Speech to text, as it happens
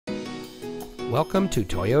Welcome to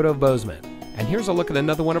Toyota of Bozeman, and here's a look at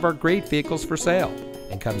another one of our great vehicles for sale,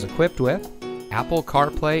 and comes equipped with Apple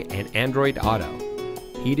CarPlay and Android Auto,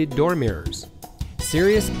 heated door mirrors,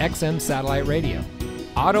 Sirius XM satellite radio,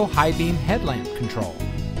 auto high beam headlamp control,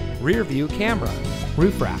 rear view camera,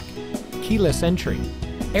 roof rack, keyless entry,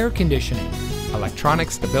 air conditioning,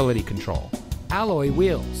 electronic stability control, alloy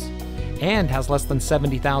wheels, and has less than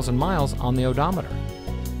 70,000 miles on the odometer.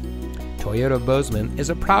 Toyota of Bozeman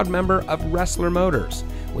is a proud member of Wrestler Motors,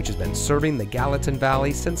 which has been serving the Gallatin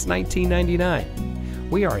Valley since 1999.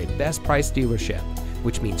 We are a best price dealership,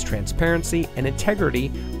 which means transparency and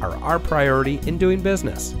integrity are our priority in doing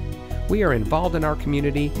business. We are involved in our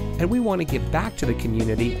community, and we want to give back to the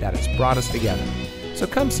community that has brought us together. So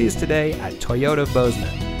come see us today at Toyota of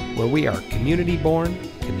Bozeman, where we are community born,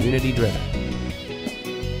 community driven.